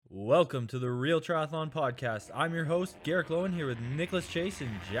Welcome to the Real Triathlon Podcast. I'm your host, Garrick Lowen, here with Nicholas Chase and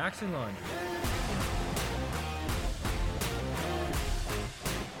Jackson Lund.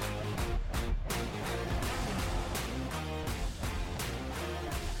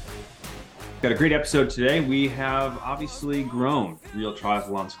 Got a great episode today. We have obviously grown. Real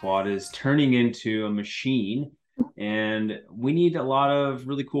Triathlon Squad is turning into a machine, and we need a lot of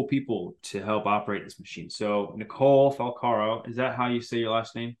really cool people to help operate this machine. So Nicole Falcaro, is that how you say your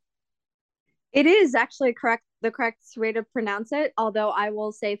last name? It is actually the correct way to pronounce it, although I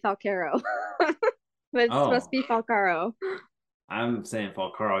will say Falcaro. But it's supposed to be Falcaro. I'm saying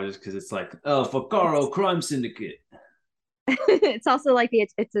Falcaro just because it's like, oh, Falcaro Crime Syndicate. It's also like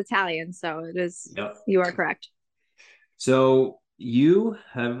it's Italian, so it is. Yep. You are correct. So you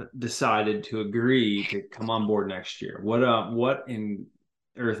have decided to agree to come on board next year. What in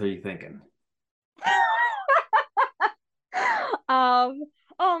earth are you thinking?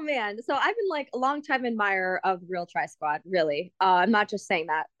 Oh man. So I've been like a long time admirer of Real Tri Squad, really. I'm not just saying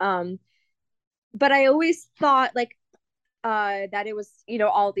that. But I always thought like that it was,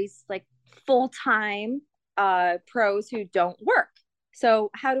 all these like full-time pros who don't work. So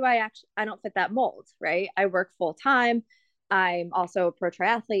how do I don't fit that mold, right? I work full time. I'm also a pro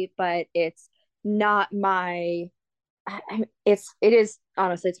triathlete, but it's not it is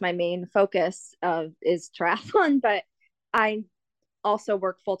honestly, it's my main focus is triathlon, but I also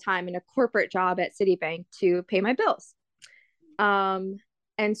work full time in a corporate job at Citibank to pay my bills. And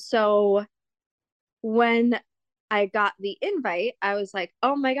so when I got the invite, I was like,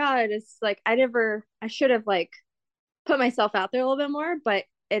 oh my God, it's like I should have like put myself out there a little bit more, but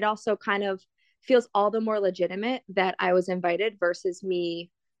it also kind of feels all the more legitimate that I was invited versus me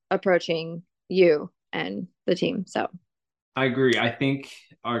approaching you and the team. So I agree. I think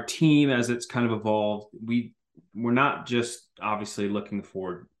our team, as it's kind of evolved, we're not just obviously looking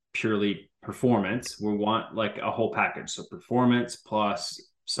for purely performance. We want like a whole package. So performance plus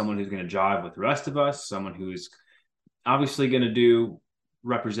someone who's going to jive with the rest of us, someone who's obviously going to do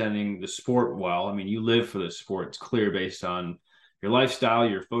representing the sport well. I mean, you live for the sport. It's clear based on your lifestyle,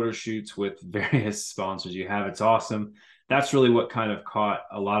 your photo shoots with various sponsors you have. It's awesome. That's really what kind of caught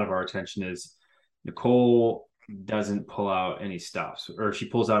a lot of our attention is Nicole doesn't pull out any stops, or she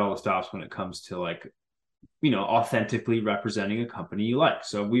pulls out all the stops when it comes to like, authentically representing a company you like.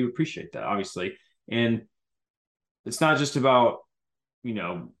 So we appreciate that, obviously. And it's not just about,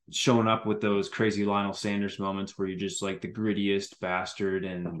 showing up with those crazy Lionel Sanders moments where you're just like the grittiest bastard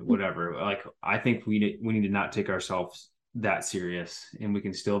and whatever. Like, I think we need to not take ourselves that serious, and we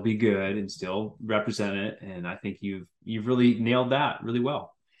can still be good and still represent it. And I think you've really nailed that really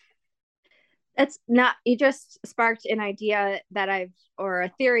well. You just sparked an idea or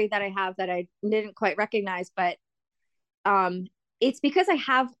a theory that I have that I didn't quite recognize, but it's because I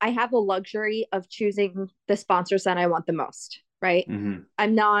have the luxury of choosing the sponsors that I want the most, right? Mm-hmm.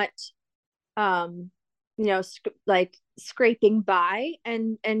 I'm not like scraping by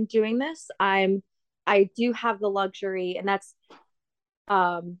and doing this. I do have the luxury, and that's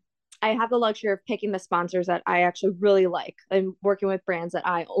I have the luxury of picking the sponsors that I actually really like and working with brands that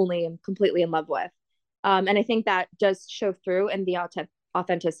I only am completely in love with. And I think that does show through in the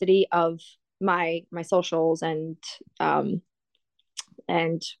authenticity of my socials and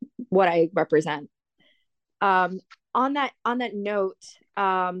what I represent. On that note,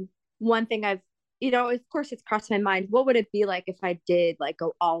 one thing of course it's crossed my mind. What would it be like if I did like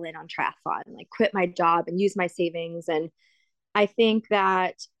go all in on triathlon and like quit my job and use my savings? And I think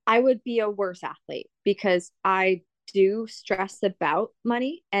that I would be a worse athlete because I do stress about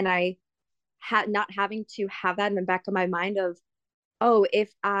money, and I had not having to have that in the back of my mind of, oh,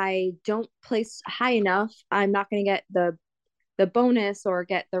 if I don't place high enough, I'm not going to get the bonus or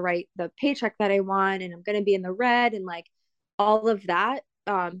get the paycheck that I want, and I'm going to be in the red and like all of that.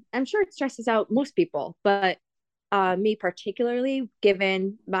 I'm sure it stresses out most people, but me particularly,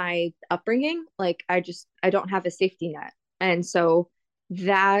 given my upbringing, like I don't have a safety net. And so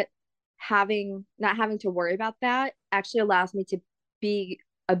that not having to worry about that actually allows me to be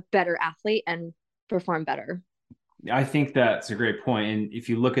a better athlete and perform better. I think that's a great point. And if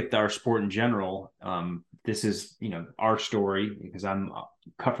you look at our sport in general, this is, our story, because I'm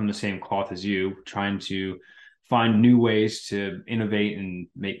cut from the same cloth as you, trying to find new ways to innovate and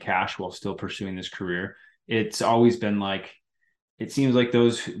make cash while still pursuing this career. It's always been like, it seems like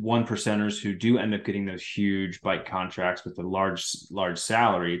those 1%ers who do end up getting those huge bike contracts with a large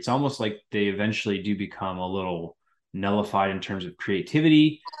salary, it's almost like they eventually do become a little nullified in terms of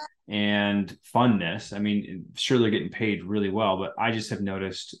creativity and funness. I mean, sure, they're getting paid really well, but I just have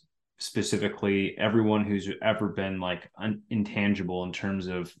noticed specifically everyone who's ever been like intangible in terms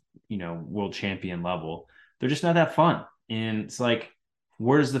of, world champion level, they're just not that fun. And it's like,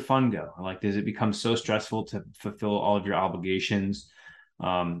 where does the fun go? Like, does it become so stressful to fulfill all of your obligations?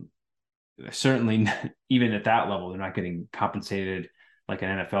 Certainly, even at that level, they're not getting compensated like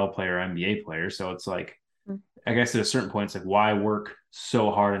an NFL player, or NBA player. So it's like, I guess at a certain point, it's like, why work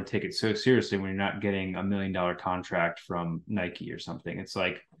so hard and take it so seriously when you're not getting $1 million contract from Nike or something? It's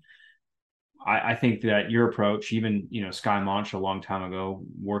like, I think that your approach, even, Sky Monch a long time ago,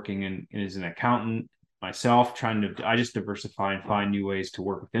 working as an accountant, myself, I just diversify and find new ways to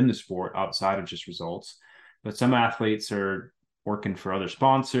work within the sport outside of just results. But some athletes are working for other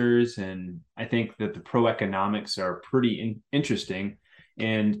sponsors. And I think that the pro economics are pretty interesting.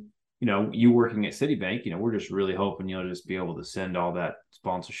 And, you working at Citibank, we're just really hoping you'll just be able to send all that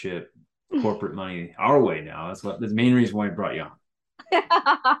sponsorship, corporate money our way now. That's the main reason why I brought you on.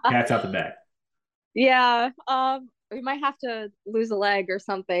 Cat's out the bag. Yeah. We might have to lose a leg or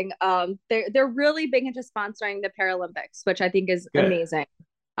something. They're really big into sponsoring the Paralympics, which I think is Good. amazing.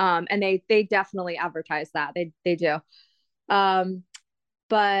 And they definitely advertise that. They do.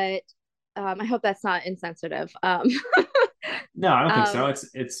 But I hope that's not insensitive. No, I don't think so.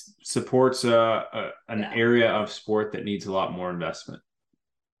 It supports an area of sport that needs a lot more investment.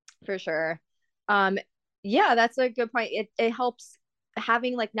 For sure. Yeah, that's a good point. It helps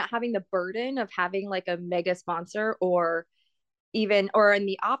having not having the burden of having like a mega sponsor, or in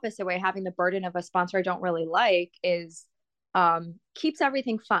the opposite way, having the burden of a sponsor I don't really like is keeps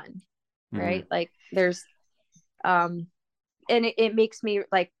everything fun, right? Like there's and it makes me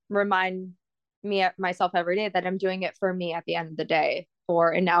like remind myself every day that I'm doing it for me at the end of the day,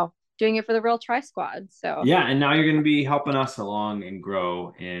 and now doing it for the Real Tri Squad. So yeah, and now you're going to be helping us along and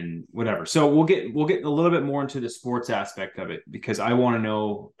grow and whatever. So we'll get a little bit more into the sports aspect of it, because I want to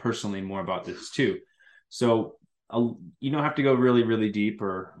know personally more about this too. So you don't have to go really, really deep,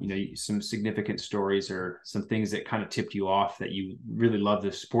 or some significant stories or some things that kind of tipped you off that you really love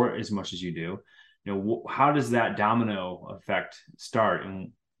this sport as much as you do. How does that domino effect start,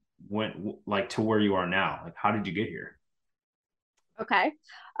 and went like to where you are now? Like, how did you get here? Okay.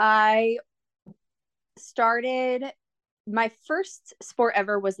 I started, my first sport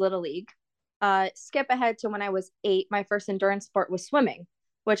ever was Little League. Skip ahead to when I was 8, my first endurance sport was swimming,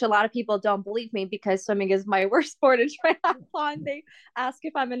 which a lot of people don't believe me, because swimming is my worst sport in triathlon. They ask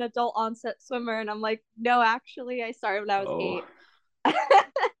if I'm an adult onset swimmer, and I'm like, no, actually, I started when I was 8.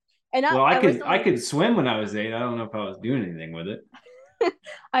 And I could swim when I was 8. I don't know if I was doing anything with it.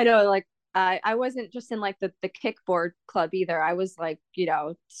 I know, like I wasn't just in like the kickboard club either. I was like,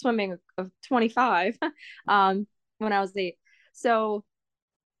 swimming of 25 when I was 8. So,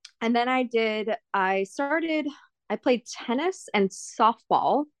 and then I played tennis and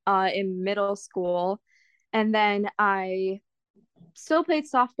softball in middle school. And then I still played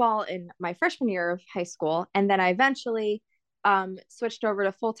softball in my freshman year of high school. And then I eventually switched over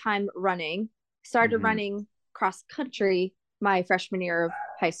to full-time running, started running cross country my freshman year of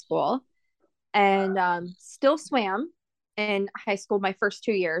high school, and still swam in high school my first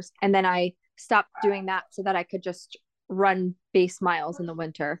 2 years. And then I stopped doing that so that I could just run base miles in the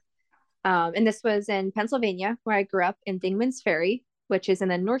winter. And this was in Pennsylvania, where I grew up, in Dingman's Ferry, which is in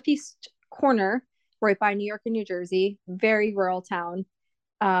the northeast corner, right by New York and New Jersey, very rural town.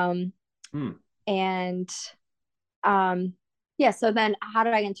 And yeah, so then how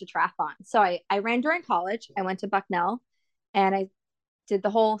did I get into triathlon? So I ran during college. I went to Bucknell, and I did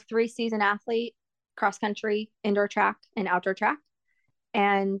the whole 3-season athlete, cross country, indoor track, and outdoor track,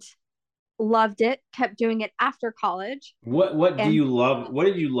 and loved it. Kept doing it after college. What do you love? What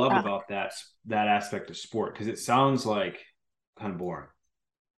did you love about that aspect of sport? Because it sounds like kind of boring.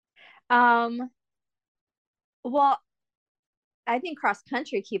 Well, I think cross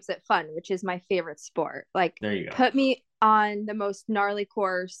country keeps it fun, which is my favorite sport. Like, there you go. Put me on the most gnarly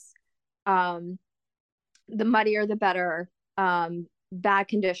course, the muddier the better. Bad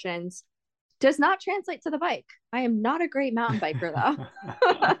conditions does not translate to the bike. I am not a great mountain biker though.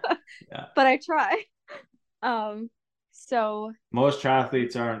 Yeah. But I try. So most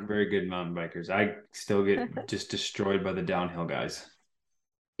triathletes aren't very good mountain bikers. I still get just destroyed by the downhill guys.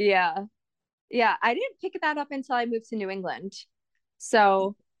 Yeah. I didn't pick that up until I moved to New England.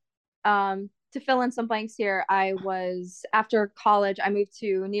 So to fill in some blanks here, after college, I moved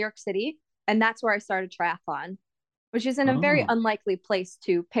to New York City, and that's where I started triathlon, which is in a very unlikely place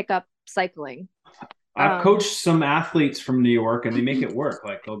to pick up cycling. I've coached some athletes from New York, and they make it work.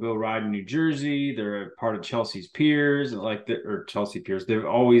 Like, they'll go ride in New Jersey. They're a part of Chelsea's Piers, or Chelsea Piers. They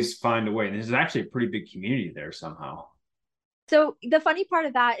always find a way. And there's actually a pretty big community there somehow. So the funny part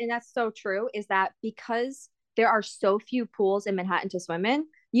of that, and that's so true, is that because there are so few pools in Manhattan to swim in,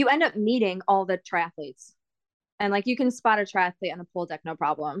 you end up meeting all the triathletes. And like you can spot a triathlete on a pool deck, no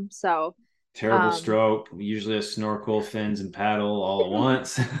problem. So Terrible stroke, usually a snorkel, fins, and paddle all at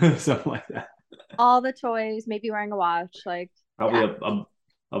once, something like that. All the toys, maybe wearing a watch, like Probably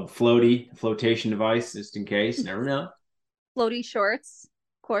a flotation device just in case. Never know. Floaty shorts,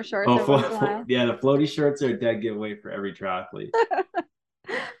 core shorts Oh, every once in a while. yeah, the floaty shorts are a dead giveaway for every triathlete.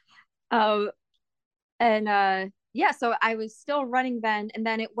 um, and yeah, so I was still running then, and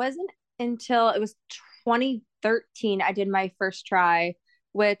then it wasn't until it was 2013 I did my first try,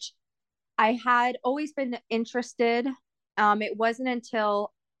 which I had always been interested. It wasn't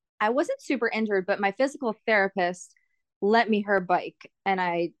until I wasn't super injured, but my physical therapist lent me her bike, and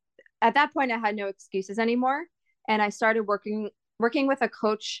at that point I had no excuses anymore, and I started working with a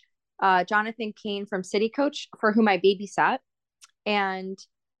coach, Jonathan Kane from City Coach, for whom I babysat, and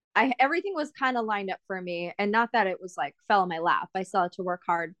everything was kind of lined up for me, and not that it was like fell in my lap. I still had to work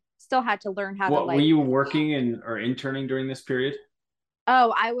hard, still had to learn how to What were like. you working in or interning during this period?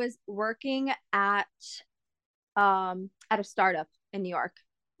 Oh, I was working at a startup in New York.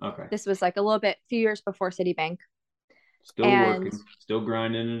 Okay. This was like a few years before Citibank. Still And working, still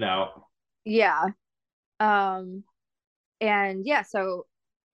grinding it out. yeah. And yeah, so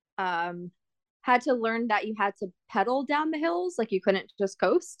had to learn that you had to pedal down the hills, like you couldn't just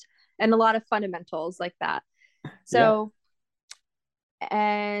coast, and a lot of fundamentals like that. So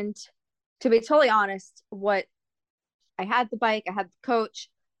and to be totally honest, what I had the bike, I had the coach.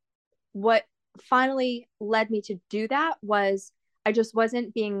 What finally led me to do that was I just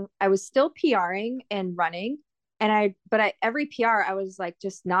wasn't being, I was still PRing and running. And every PR, I was like,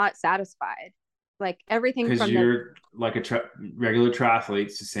 just not satisfied. Like everything because from you're like a regular triathlete.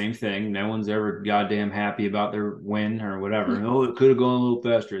 It's the same thing. No one's ever goddamn happy about their win or whatever. Oh, it could have gone a little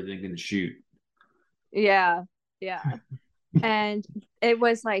faster. Thinking, shoot. yeah. And it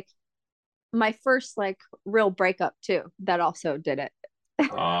was like my first like real breakup too, that also did it.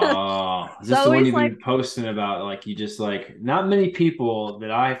 Oh, is this So the one always you've like, been posting about? Like, you just like, not many people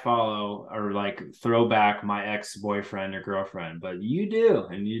that I follow are like throwback my ex-boyfriend or girlfriend, but you do,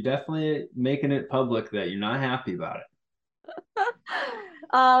 and you're definitely making it public that you're not happy about it.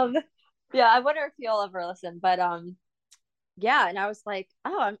 um, yeah, I wonder if you'll ever listen, but yeah, and I was like,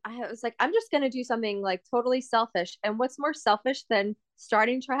 I'm just gonna do something like totally selfish. And what's more selfish than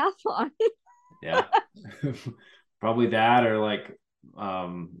starting triathlon? Yeah. Probably that, or like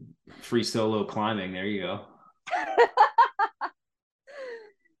free solo climbing. There you go.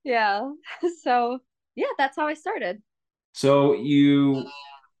 Yeah. So yeah, that's how I started. So you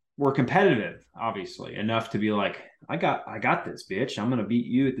were competitive, obviously, enough to be like, I got this, bitch. I'm gonna beat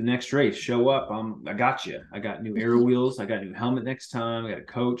you at the next race. Show up. I got you. I got new air wheels. I got a new helmet next time. I got a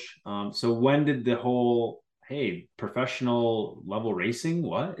coach. So when did the whole, hey, professional level racing?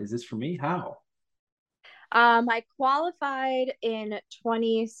 What is this for me? How? I qualified in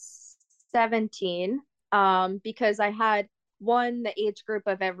 2017 because I had won the age group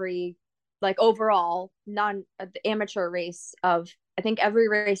of every like overall the amateur race of I think every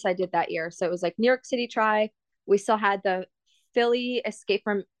race I did that year. So it was like New York City Tri. We still had the Philly Escape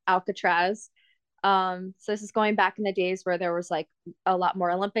from Alcatraz. So this is going back in the days where there was like a lot more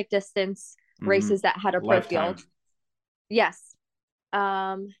Olympic distance races that had a pro Lifetime. field. Yes.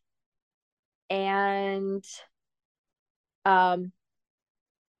 And I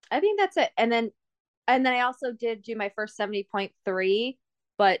think that's it. And then I also did do my first 70.3,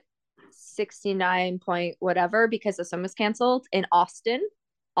 but 69 point whatever because the swim was canceled in Austin,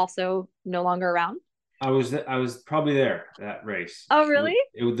 also no longer around. I was probably there that race. Oh, really?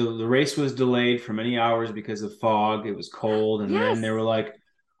 The race was delayed for many hours because of fog. It was cold, and then Yes. they were like,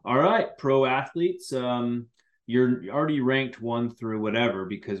 "All right, pro athletes, you're already ranked 1 through whatever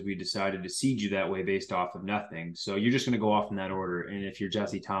because we decided to seed you that way based off of nothing. So you're just going to go off in that order. And if you're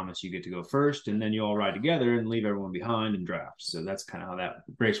Jesse Thomas, you get to go first, and then you all ride together and leave everyone behind and draft." So that's kind of how that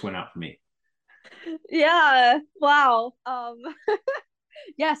race went out for me. Yeah. Wow.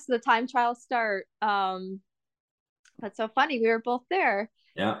 Yes, the time trial start. That's so funny. We were both there.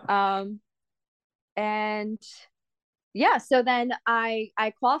 Yeah. And yeah, so then I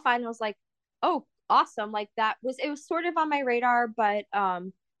qualified and I was like, oh, awesome. Like it was sort of on my radar, but I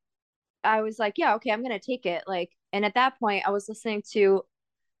was like, yeah, okay, I'm gonna take it. Like, and at that point I was listening to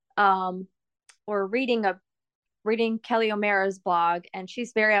or reading Kelly O'Mara's blog, and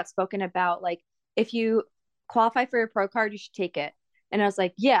she's very outspoken about like if you qualify for your pro card, you should take it. And I was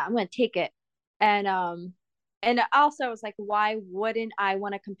like, yeah, I'm gonna take it. And also I was like, why wouldn't I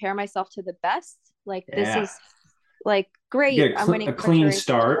want to compare myself to the best? Like Yeah. like, You great, get I'm winning a amateur clean races,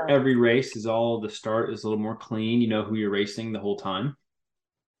 start. but Every race is all the start is a little more clean. You know who you're racing the whole time.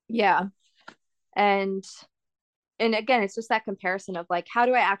 yeah. And again, it's just that comparison of like, how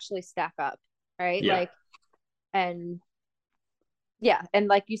do I actually stack up, right? Yeah. Like, and yeah, and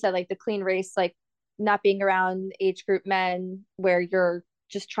like you said, like the clean race, like not being around age group men where you're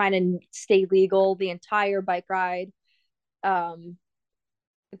just trying to stay legal the entire bike ride. um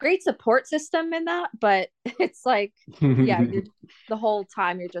a great support system in that, but it's like, yeah, you're the whole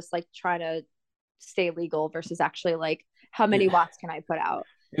time you're just like trying to stay legal versus actually like how many Yeah. watts can I put out.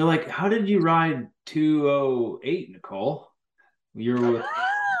 You're like, how did you ride 2:08, Nicole? You're with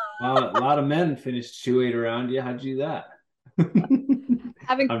a lot of men finished 2:08 around you. How'd you do that?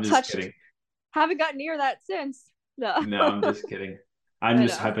 haven't I'm just touched kidding. haven't gotten near that since. No. No, I'm just kidding. I'm I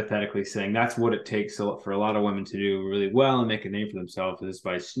just know. hypothetically saying that's what it takes for a lot of women to do really well and make a name for themselves is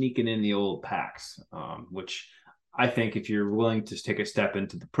by sneaking in the old packs, which I think if you're willing to take a step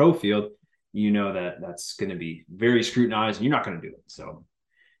into the pro field, you know that that's going to be very scrutinized and you're not going to do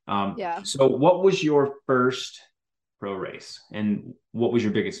it. Yeah. So what was your first pro race and what was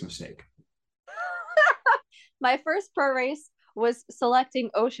your biggest mistake? My first pro race was selecting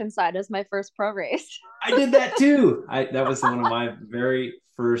Oceanside as my first pro race. I did that too. That was one of my very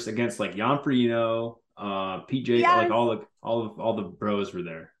first against like Jan Perino, PJ, like Yes. all the bros were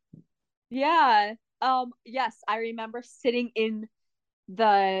there. Yeah. Yes, I remember sitting in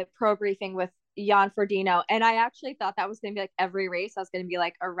the pro briefing with Jan Frodeno, and I actually thought that was gonna be like every race. I was gonna be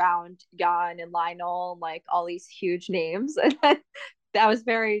like around Jan and Lionel, and, like all these huge names, and then that was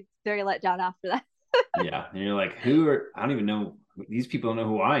very, very let down after that. Yeah, and you're like, who are? I don't even know. These people don't know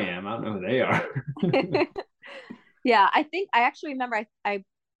who I am. I don't know who they are. Yeah, I think I actually remember I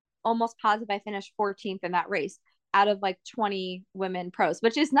almost positive I finished 14th in that race out of like 20 women pros,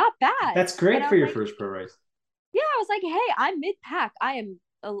 which is not bad. That's And great I for was your like, first pro race. yeah, I was like, hey, I'm mid pack. I'm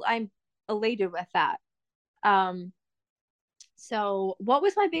elated with that. Um, so what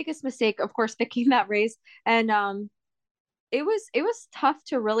was my biggest mistake? Of course, picking that race. And it was tough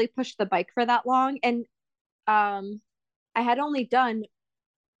to really push the bike for that long. And I had only done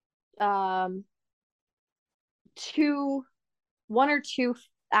um two one or two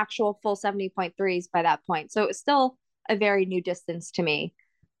actual full 70.3s by that point. So it was still a very new distance to me.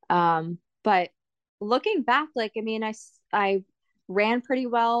 But looking back, like, I mean, I ran pretty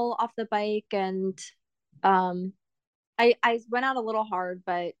well off the bike, and um, I went out a little hard,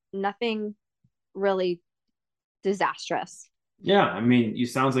 but nothing really disastrous. Yeah, I mean, you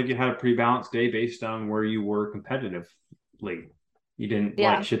sounds like you had a pretty balanced day based on where you were competitively. You didn't like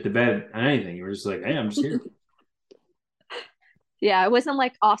Yeah. shit the bed on anything. You were just like, hey, I'm just here. Yeah. It wasn't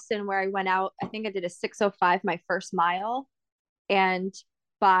like Austin where I went out. I think I did a 6:05 my first mile. And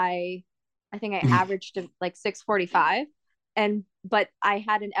by, I think I averaged like 6:45. But I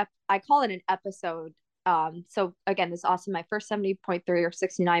had I call it an episode. So again, this is Austin, my first 70.3 or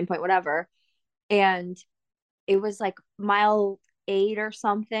 69 point whatever. And it was like mile 8 or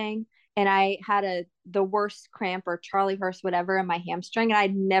something. And I had the worst cramp or Charlie horse, whatever, in my hamstring. And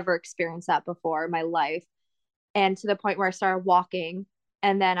I'd never experienced that before in my life. And to the point where I started walking.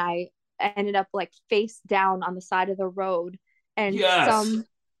 And then I ended up like face down on the side of the road. And Yes.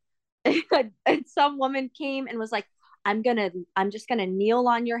 and some woman came and was like, I'm just gonna kneel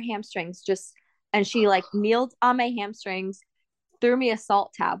on your hamstrings. And she like kneeled on my hamstrings, threw me a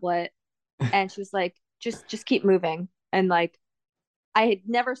salt tablet, and she was like, just keep moving. And like I had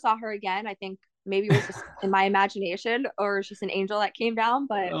never saw her again. I think maybe it was just in my imagination or just an angel that came down.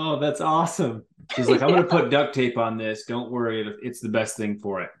 But Oh, that's awesome. She's like, I'm yeah. gonna put duct tape on this. Don't worry, it's the best thing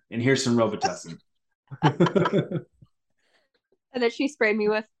for it. And here's some Robitussin. And then she sprayed me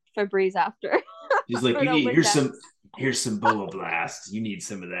with Febreze after She's like, for you the need Windex. here's some Boa Blast. You need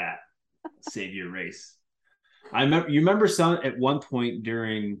some of that. Save your race. You remember some at one point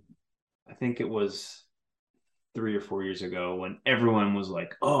during, I think it was 3 or 4 years ago when everyone was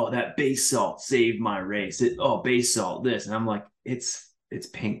like, "Oh, that base salt saved my race." Base salt this, and I'm like, it's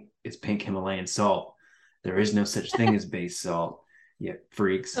pink Himalayan salt. There is no such thing as base salt. Yeah,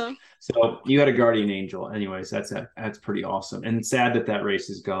 freaks. Huh. So you had a guardian angel. Anyways, that's pretty awesome. And sad that that race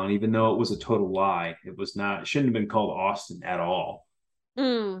is gone, even though it was a total lie. It was not. It shouldn't have been called Austin at all.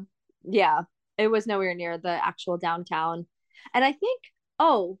 Mm, yeah, it was nowhere near the actual downtown. And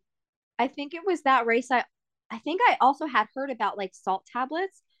oh, I think it was that race. I think I also had heard about like salt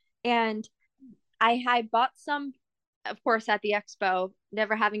tablets, and I had bought some, of course, at the expo,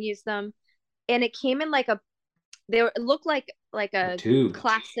 never having used them. And it came in like it looked like A a tube.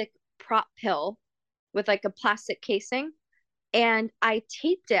 classic prop pill with like a plastic casing. and I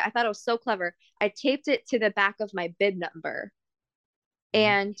taped it. I thought it was so clever. I taped it to the back of my bib number.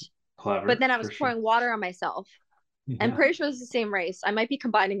 And Clever, but then I was for sure. pouring water on myself. I'm Yeah. pretty sure it's the same race. I might be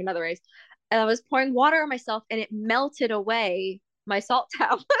combining another race. And I was pouring water on myself and it melted away my salt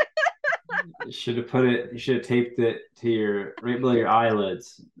towel. You should have taped it to your right below your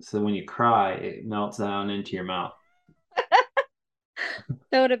eyelids. So when you cry, it melts down into your mouth.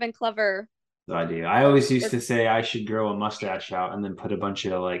 That would have been clever. The idea. I always used to say I should grow a mustache out and then put a bunch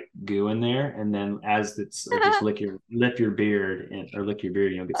of like goo in there, and then as it's like just lick your beard or lick your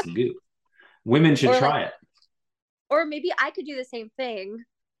beard, you'll get some goo. Women should or try it. or maybe I could do the same thing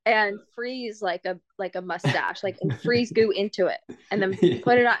and freeze like a mustache, like and freeze goo into it, and then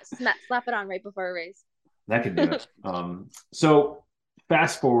put it on, slap it on right before a race. That could do it. So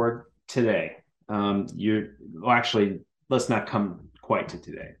fast forward today. Actually, let's not come quite to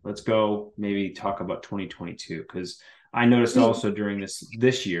today. Let's go maybe talk about 2022, because I noticed also during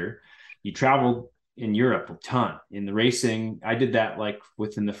this year, you traveled in Europe a ton in the racing. I did that like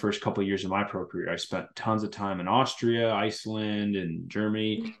within the first couple of years of my pro career. I spent tons of time in Austria, Iceland, and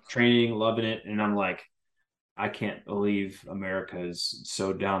Germany training, loving it. And I'm like, I can't believe America is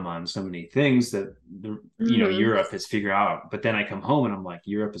so dumb on so many things that Europe has figured out. But then I come home and I'm like,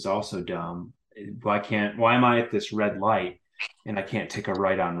 Europe is also dumb. Why am I at this red light and I can't take a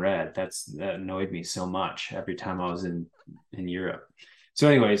right on red? That annoyed me so much every time I was in Europe. So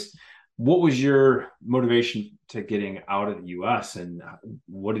anyways, what was your motivation to getting out of the US, and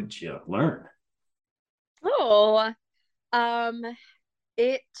what did you learn? Oh, um,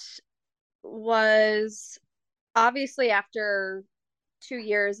 it was obviously after 2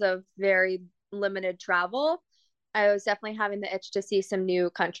 years of very limited travel, I was definitely having the itch to see some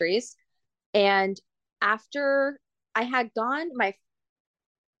new countries. And after I had gone my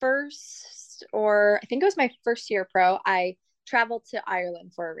first, or I think it was my first year pro, I traveled to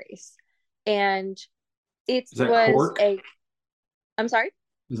Ireland for a race. And it Is that was Cork? I'm sorry?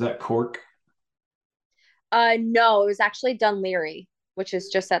 Is that Cork? No, it was actually Dunleary, which is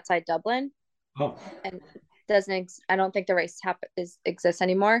just outside Dublin. Oh. And I don't think the race exists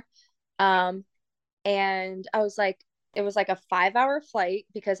anymore. And I was like, it was like a 5-hour flight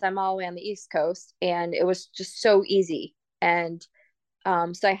because I'm all the way on the East Coast, and it was just so easy. And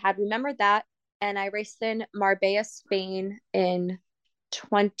so I had remembered that, and I raced in Marbella, Spain in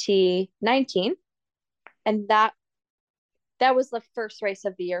 2019, and that was the first race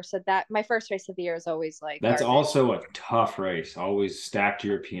of the year. So that my first race of the year is always like That's garbage. also a tough race. Always stacked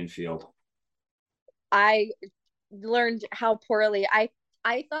European field. I learned how poorly I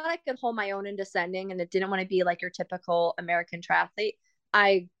thought I could hold my own in descending, and it didn't want to be like your typical American triathlete.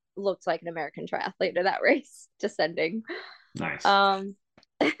 I looked like an American triathlete in that race descending. Nice.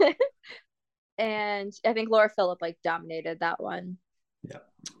 And I think Laura Phillip like dominated that one. Yeah.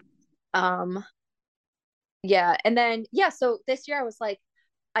 Yeah, and then so this year I was like,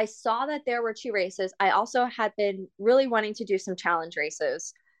 I saw that there were 2 races. I also had been really wanting to do some challenge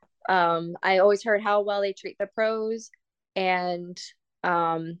races. I always heard how well they treat the pros, and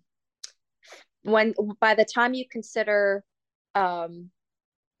when by the time you consider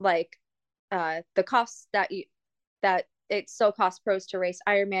like the costs that it still costs pros to race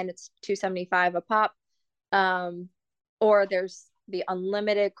Ironman, it's $275 a pop, or there's the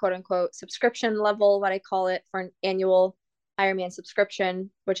unlimited quote unquote subscription level, what I call it, for an annual Ironman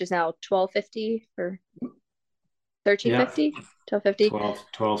subscription, which is now $12.50 or $13.50, $12.50,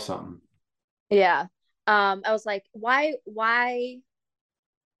 12 something. Yeah. I was like, why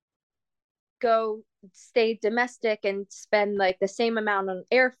go stay domestic and spend like the same amount on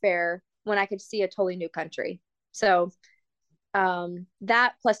airfare when I could see a totally new country? So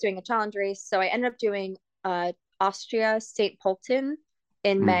that plus doing a challenge race. So I ended up doing Austria, St. Pölten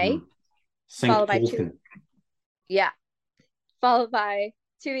in May. St. Pölten. Followed by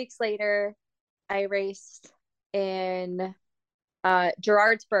 2 weeks later, I raced in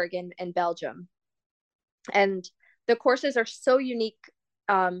Gerardsberg in Belgium. And the courses are so unique.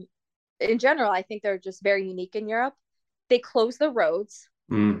 In general, I think they're just very unique in Europe. They close the roads,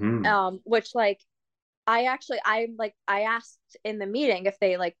 which like I asked in the meeting if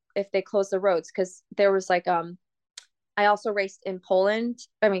they close the roads, because there was like I also raced in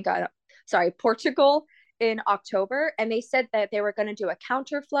Portugal in October, and they said that they were going to do a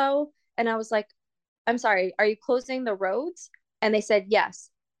counterflow, and I was like, I'm sorry, are you closing the roads? And they said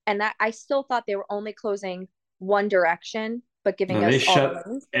yes. And that I still thought they were only closing one direction, but giving us all shut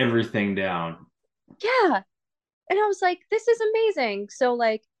everything down. Yeah. And I was like, this is amazing. So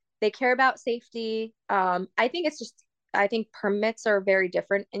like they care about safety. I think permits are very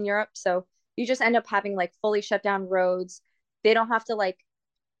different in Europe. So you just end up having like fully shut down roads. they don't have to like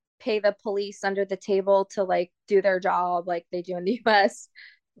pay the police under the table to like do their job like they do in the US.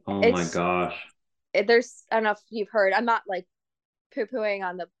 Oh my It's gosh. there's, I don't know if you've heard, I'm not like poo-pooing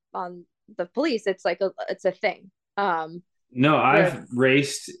on the police. It's like it's a thing. No, Where I've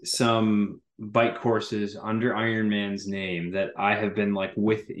raced some bike courses under Ironman's name that I have been like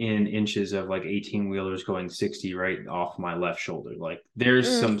within inches of like 18 wheelers going 60 right off my left shoulder. Like there's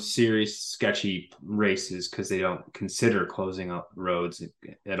mm, some serious sketchy races because they don't consider closing up roads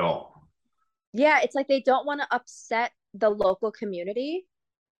at all. yeah, it's like they don't want to upset the local community,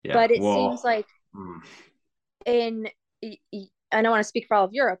 Yeah. but it seems Well, like mm, in I don't want to speak for all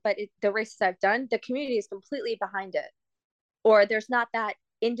of Europe, but the races I've done, the community is completely behind it, or there's not that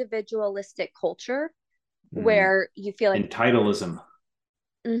individualistic culture mm, where you feel like, entitleism.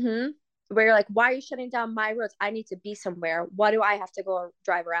 mm-hmm, where you're like, why are you shutting down my roads? I need to be somewhere. Why do I have to go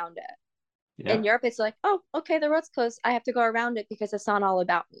drive around it? Yeah. In Europe, it's like, oh, okay, the road's closed. I have to go around it because it's not all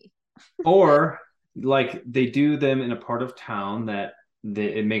about me. Or like they do them in a part of town that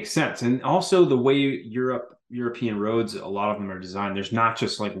it makes sense. And also the way European roads, a lot of them are designed, there's not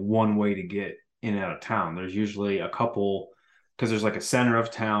just like one way to get in and out of town. There's usually a couple, because there's like a center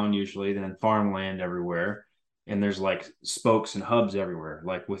of town usually, then farmland everywhere. And there's like spokes and hubs everywhere.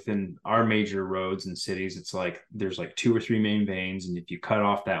 Like within our major roads and cities, it's like there's like two or three main veins. And if you cut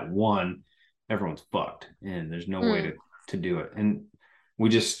off that one, everyone's fucked. And there's no way Mm. to do it. And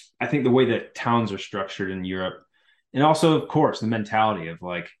I think the way that towns are structured in Europe, and also, of course, the mentality of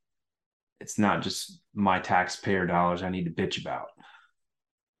like, it's not just my taxpayer dollars I need to bitch about.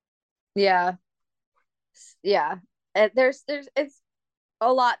 Yeah, yeah. There's it's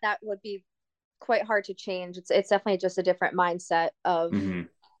a lot that would be quite hard to change. It's definitely just a different mindset of Mm-hmm.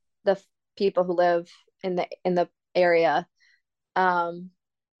 the people who live in the area. Um,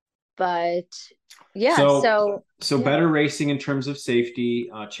 but yeah, So, so so yeah, better racing in terms of safety.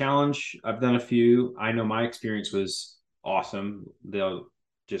 Challenge, I've done a few. I know my experience was awesome. The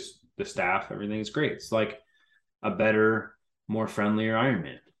staff, everything is great. It's like a better, more friendlier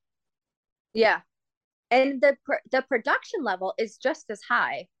Ironman. yeah. And the production level is just as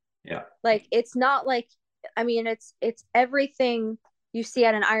high. Yeah. Like it's not like, I mean, it's everything you see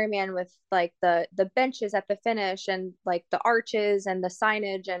at an Ironman with like the benches at the finish and like the arches and the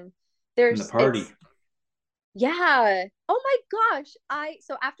signage, and And the there's party. it's yeah. Oh my gosh. I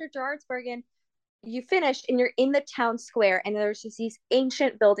So after Gerardsbergen, you finish and you're in the town square and there's just these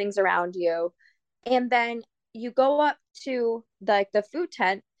ancient buildings around you. And then you go up to the food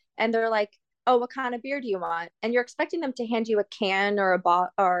tent and they're like, "Oh, what kind of beer do you want?" And you're expecting them to hand you a can or a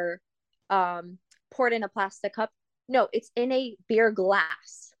bottle or pour it in a plastic cup. No, it's in a beer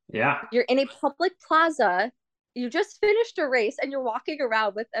glass. Yeah. You're in a public plaza. You just finished a race and you're walking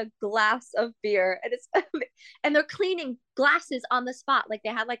around with a glass of beer, and it's and they're cleaning glasses on the spot like they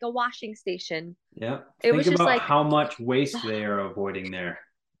had like a washing station. Yeah. It Think was just about like, how much waste they are avoiding there.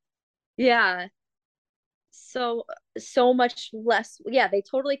 yeah, so so much less. Yeah, they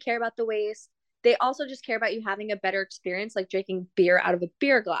totally care about the waste. They also just care about you having a better experience, like drinking beer out of a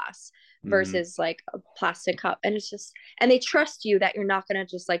beer glass Mm-hmm. versus like a plastic cup. And it's just, and they trust you that you're not gonna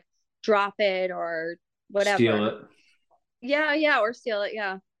just like drop it or Steal whatever. it. Yeah, yeah, or steal it.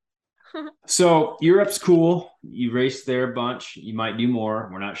 Yeah. So Europe's cool. You raced there a bunch. You might do more.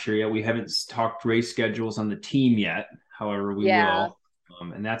 We're not sure yet. We haven't talked race schedules on the team yet. However, we Yeah. will.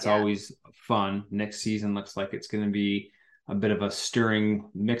 And that's Yeah. always fun. Next season looks like it's going to be a bit of a stirring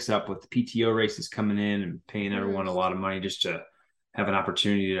mix up with the PTO races coming in and paying everyone a Mm. lot of money just to have an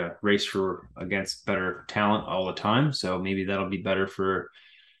opportunity to race for against better talent all the time. So maybe that'll be better for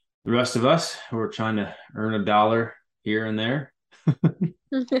the rest of us who are trying to earn a dollar here and there.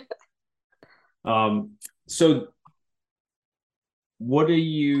 So what do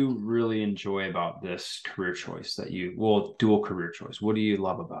you really enjoy about this career choice dual career choice? What do you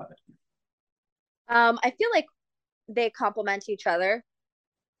love about it? I feel like they complement each other,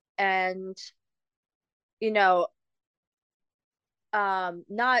 and you know,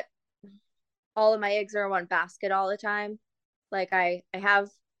 not all of my eggs are in one basket all the time. Like I have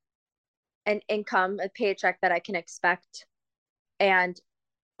an income, a paycheck that I can expect, and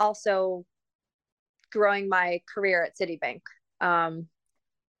also growing my career at Citibank. Um,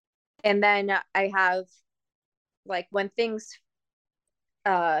 and then I have like when things,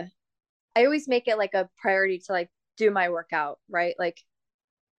 uh, I always make it like a priority to like do my workout, right? Like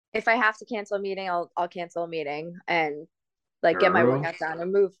if I have to cancel a meeting, I'll cancel a meeting and like get my Girl, workout done or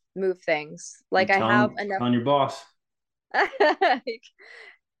move things. you Like I have enough. telling your boss.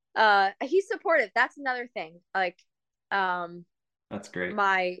 Like, he's supportive. That's another thing. Like, um, That's great.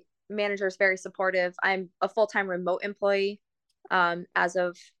 my manager is very supportive. I'm a full-time remote employee, as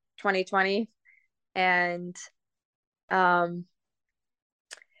of 2020. And yeah,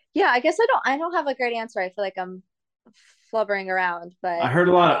 I guess I don't have a great answer. I feel like I'm flubbering around, I but heard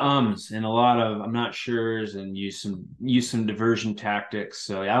a lot of ums and a lot of I'm not sure's and use some diversion tactics.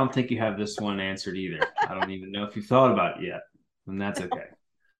 So I don't think you have this one answered either. I don't even know if you thought about it yet, and that's okay.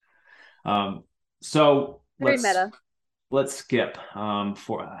 So very meta. let's skip.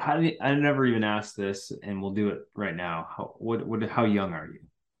 For how do you, I never even asked this, and we'll do it right now. How young are you?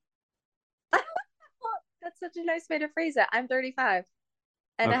 That's such a nice way to phrase it. I'm 35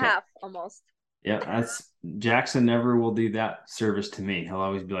 and a Okay. half almost. Yeah, that's Jackson never will do that service to me. He'll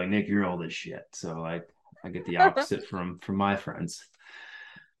always be like, Nick, you're old as shit. So like I get the opposite from my friends.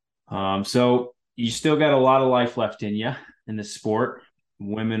 So you still got a lot of life left in you in the sport.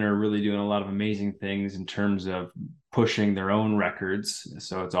 Women are really doing a lot of amazing things in terms of pushing their own records.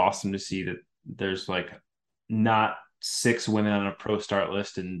 So it's awesome to see that there's like not 6 women on a pro start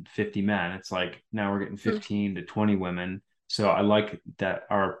list and 50 men. It's like now we're getting 15 to 20 women. So I like that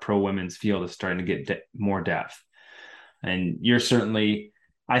our pro women's field is starting to get more depth. And you're certainly,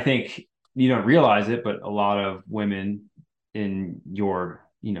 I think you don't realize it, but a lot of women in your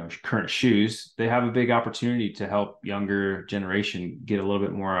current shoes, they have a big opportunity to help younger generation get a little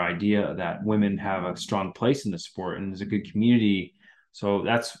bit more idea that women have a strong place in the sport and there's a good community. So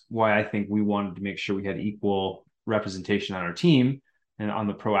that's why I think we wanted to make sure we had equal representation on our team and on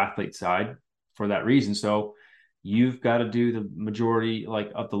the pro athlete side for that reason. So you've got to do the majority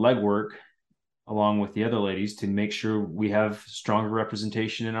like of the legwork along with the other ladies to make sure we have stronger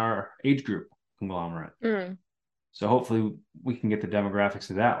representation in our age group conglomerate. So hopefully we can get the demographics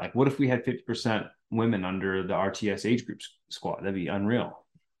of that. Like, what if we had 50% women under the RTS age group squad? That'd be unreal.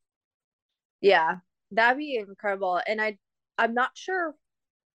 Yeah, that'd be incredible. And I'm not sure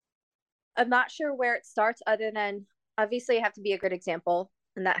where it starts other than obviously you have to be a good example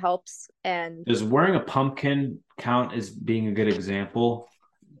and that helps. And does wearing a pumpkin count as being a good example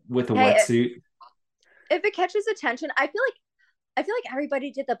with a hey, wetsuit? If it catches attention, I feel like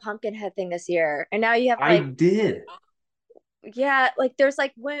everybody did the pumpkin head thing this year. And now you have I like did. Yeah, like there's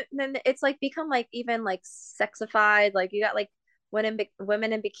like then it's like become like even like sexified. Like you got like women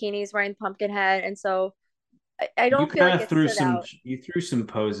in bikinis wearing pumpkin head, and so I You don't feel kind like of it stood out. threw some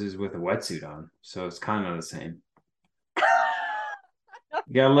poses with a wetsuit on, so it's kind of the same.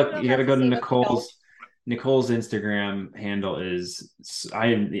 You gotta I don't look. know if You gotta that's the go to same appeal. Nicole's Instagram handle is I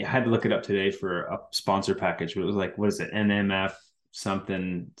had to look it up today for a sponsor package, but it was like what is it NMF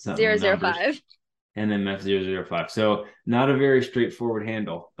something Zero zero numbers five. NMF 005. So not a very straightforward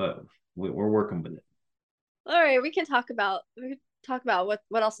handle, but we're working with it. All right, we can talk about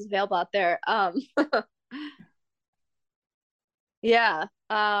what else is available out there. Yeah.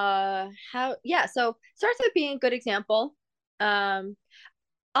 How yeah, so starts with being a good example. Um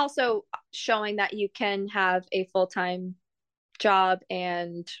Also showing that you can have a full-time job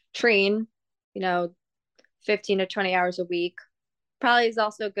and train, you know, 15 to 20 hours a week. Probably is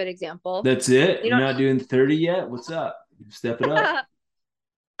also a good example. That's it. You You're don't not doing 30 yet. What's up? Step it up.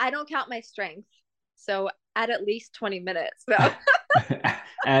 I don't count my strength. So at least 20 minutes. So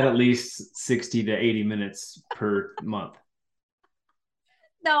Add at least 60 to 80 minutes per month.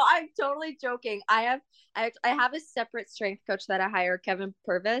 no, I'm totally joking. I have a separate strength coach that I hire, Kevin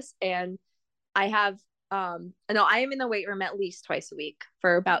Purvis, and I have no, I am in the weight room at least twice a week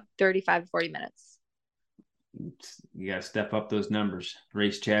for about 35 to 40 minutes. You got to step up those numbers.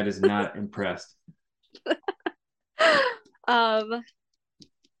 Race Chad is not impressed.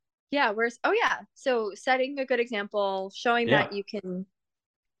 Yeah, so setting a good example, showing Yeah. that you can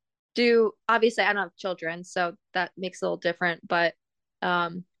do, obviously I don't have children, so that makes it a little different, but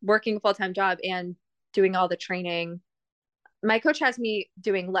working a full-time job and doing all the training. My coach has me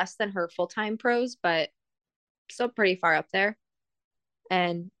doing less than her full-time pros, but still pretty far up there.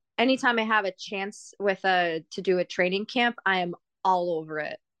 And anytime I have a chance to do a training camp, I am all over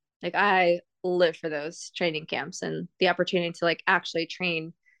it. Like I live for those training camps and the opportunity to like actually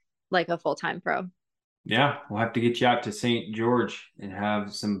train like a full-time pro. Yeah, we'll have to get you out to St. George and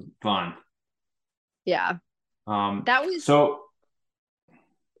have some fun. Yeah. Um, That was so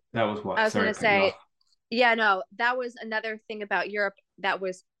that was I what? was Sorry gonna to cut you say, off. yeah, no, that was another thing about Europe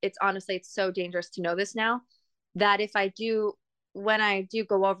it's honestly it's so dangerous to know this now that when I do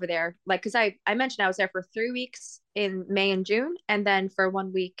go over there, like because I mentioned I was there for 3 weeks in May and June, and then for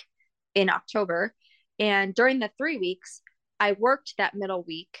 1 week in October. And during the 3 weeks, I worked that middle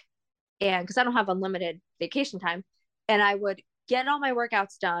week and because I don't have unlimited vacation time, and I would get all my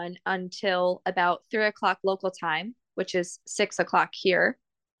workouts done until about 3 o'clock local time, which is 6 o'clock here.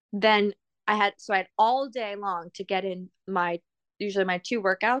 Then I had all day long to get in my usually my 2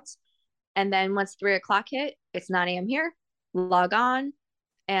 workouts. And then once 3 o'clock hit, it's 9 a.m. here, log on,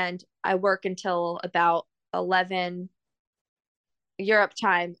 and I work until about 11 Europe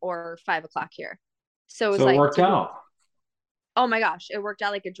time or 5 o'clock here. So it was So it like, worked out. oh my gosh, it worked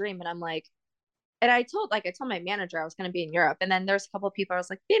out like a dream. And I'm like, and I told my manager I was going to be in Europe. And then there's a couple of people I was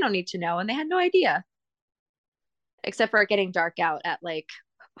like, they don't need to know. And they had no idea, except for it getting dark out at like,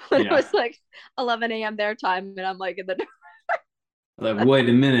 when it was like 11 a.m. their time. And I'm like, in the Like, wait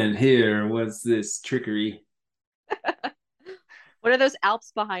a minute here. What's this trickery? what are those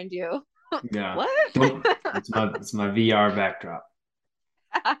Alps behind you? Yeah. What? It's my VR backdrop.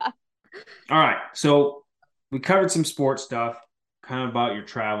 All right. So we covered some sports stuff, kind of about your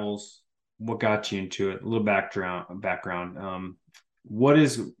travels, what got you into it, a little background. What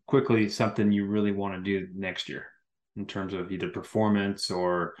is quickly something you really want to do next year in terms of either performance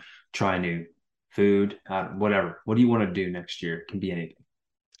or try new food, whatever. What do you want to do next year? It can be anything.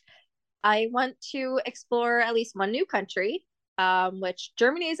 I want to explore at least one new country, which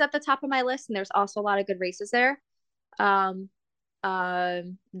Germany is at the top of my list, and there's also a lot of good races there. Um,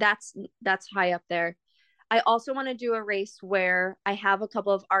 that's high up there. I also want to do a race where I have a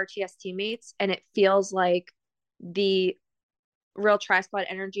couple of RTS teammates, and it feels like the real tri squad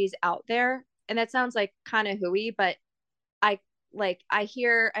energy is out there. And that sounds like kind of hooey, but I've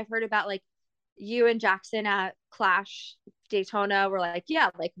heard about like you and Jackson at Clash Daytona were like, yeah,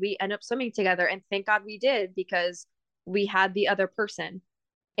 like we end up swimming together, and thank God we did, because we had the other person.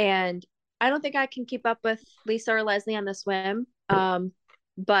 And I don't think I can keep up with Lisa or Leslie on the swim.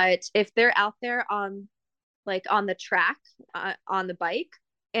 But if they're out there on the track, on the bike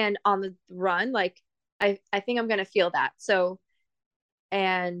and on the run, like I think I'm gonna feel that. So,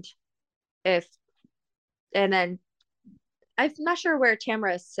 and if and then I'm not sure where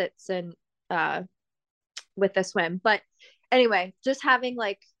Tamara sits in with the swim, but anyway, just having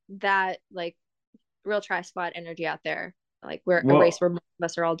like that like real tri squad energy out there, like we're a race where most of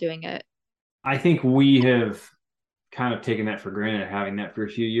us are all doing it. I think we have kind of taken that for granted, having that for a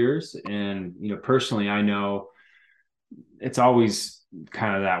few years. And, personally, I know it's always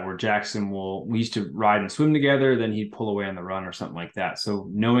kind of that where we used to ride and swim together, then he'd pull away on the run or something like that. So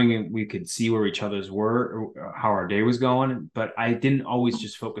knowing we could see where each other's were, or how our day was going, but I didn't always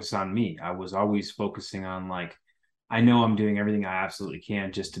just focus on me. I was always focusing on like, I know I'm doing everything I absolutely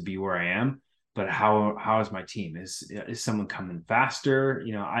can just to be where I am, but how is my team? Is someone coming faster?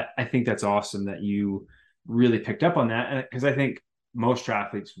 I think that's awesome that you really picked up on that, because I think most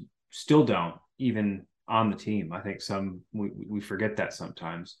triathletes still don't, even on the team. I think we forget that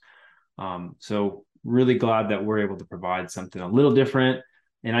sometimes. So really glad that we're able to provide something a little different.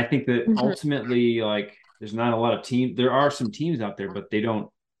 And I think that ultimately, like, there's not a lot of teams. There are some teams out there, but they don't,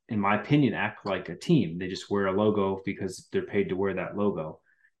 in my opinion, act like a team. They just wear a logo because they're paid to wear that logo.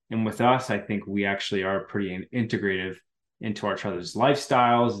 And with us, I think we actually are pretty integrative into our each other's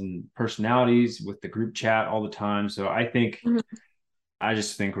lifestyles and personalities with the group chat all the time. So I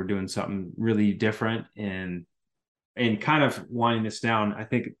just think we're doing something really different, and kind of winding this down. I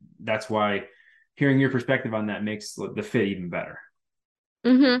think that's why hearing your perspective on that makes the fit even better.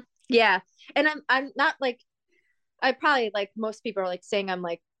 Yeah. And I'm not like, I probably, like most people are like saying, I'm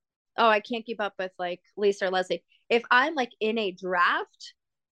like, oh, I can't keep up with like Lisa or Leslie. If I'm like in a draft,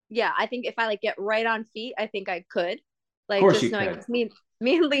 yeah, I think if I like get right on feet, I think I could. Like, just knowing, because me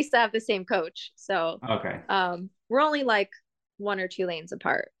and Lisa have the same coach. So okay. We're only like 1 or 2 lanes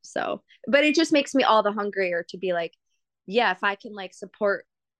apart. So, but it just makes me all the hungrier to be like, yeah, if I can like support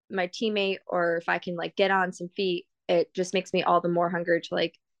my teammate, or if I can like get on some feet, it just makes me all the more hungry to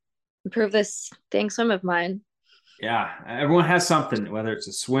like improve this dang swim of mine. Yeah, everyone has something, whether it's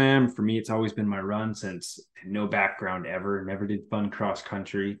a swim. For me, it's always been my run, since no background ever, never did fun cross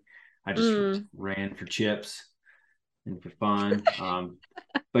country. I just ran for chips and for fun.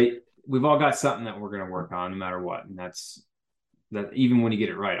 But we've all got something that we're going to work on no matter what. And that's that. Even when you get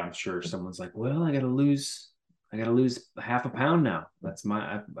it right, I'm sure someone's like, well, I got to lose half a pound now. That's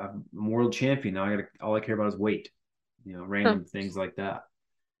I'm world champion. Now all I care about is weight, random things like that.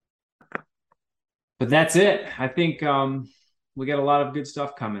 But that's it. I think we got a lot of good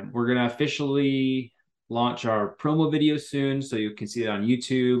stuff coming. We're going to officially launch our promo video soon, so you can see it on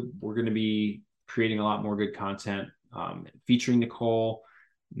YouTube. We're going to be creating a lot more good content featuring Nicole.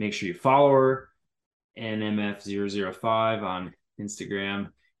 Make sure you follow her, NMF005 on Instagram.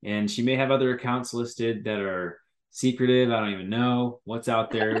 And she may have other accounts listed that are secretive. I don't even know what's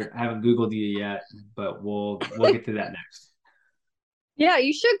out there. I haven't Googled you yet, but we'll get to that next. Yeah,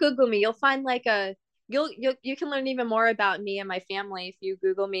 you should Google me. You'll find like you can learn even more about me and my family if you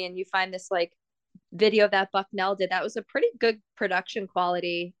Google me and you find this like video that Bucknell did. That was a pretty good production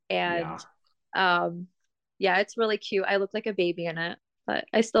quality. And yeah, it's really cute. I look like a baby in it, but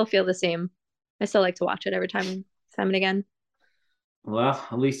I still feel the same. I still like to watch it every time and again. Well,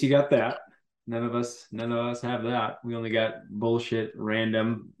 at least you got that. None of us have that. We only got bullshit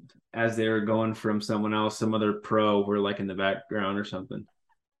random as they were going from someone else, some other pro were like in the background or something.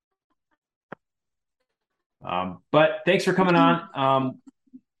 But thanks for coming on.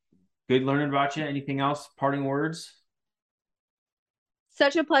 Good learning about you. Anything else? Parting words?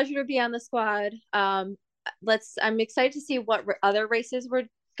 Such a pleasure to be on the squad. I'm excited to see what other races we're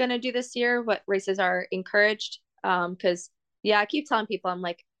gonna do this year, what races are encouraged. Because I keep telling people, I'm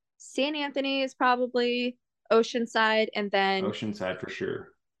like, St. Anthony is probably Oceanside, and then Oceanside for sure.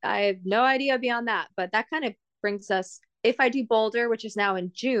 I have no idea beyond that, but that kind of brings us, if I do Boulder, which is now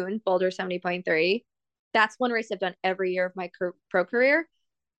in June, Boulder 70.3, that's one race I've done every year of my pro career.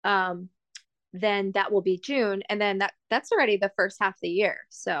 Then that will be June, and then that's already the first half of the year.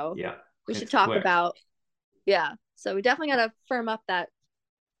 So yeah, we should talk quick. about so we definitely got to firm up that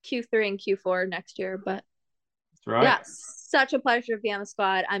Q3 and Q4 next year. But that's right. Yeah, such a pleasure to be on the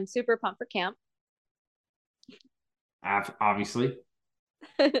squad. I'm super pumped for camp. Obviously.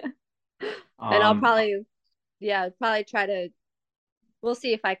 And I'll probably try to, we'll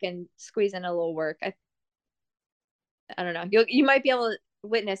see if I can squeeze in a little work. I don't know. You might be able to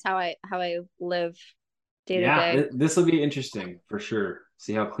witness how I live day to day. This will be interesting for sure.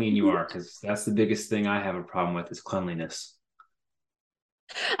 See how clean you are, because that's the biggest thing I have a problem with is cleanliness.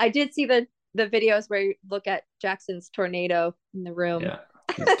 I did see the videos where you look at Jackson's tornado in the room. Yeah,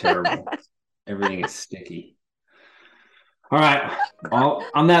 it's terrible. Everything is sticky. All right.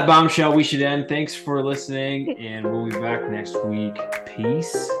 On that bombshell, we should end. Thanks for listening, and we'll be back next week.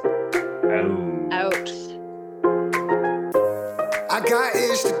 Peace out. I got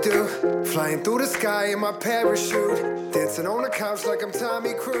ish to do, flying through the sky in my parachute, dancing on the couch like I'm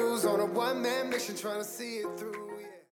Tommy Cruise on a one-man mission trying to see it.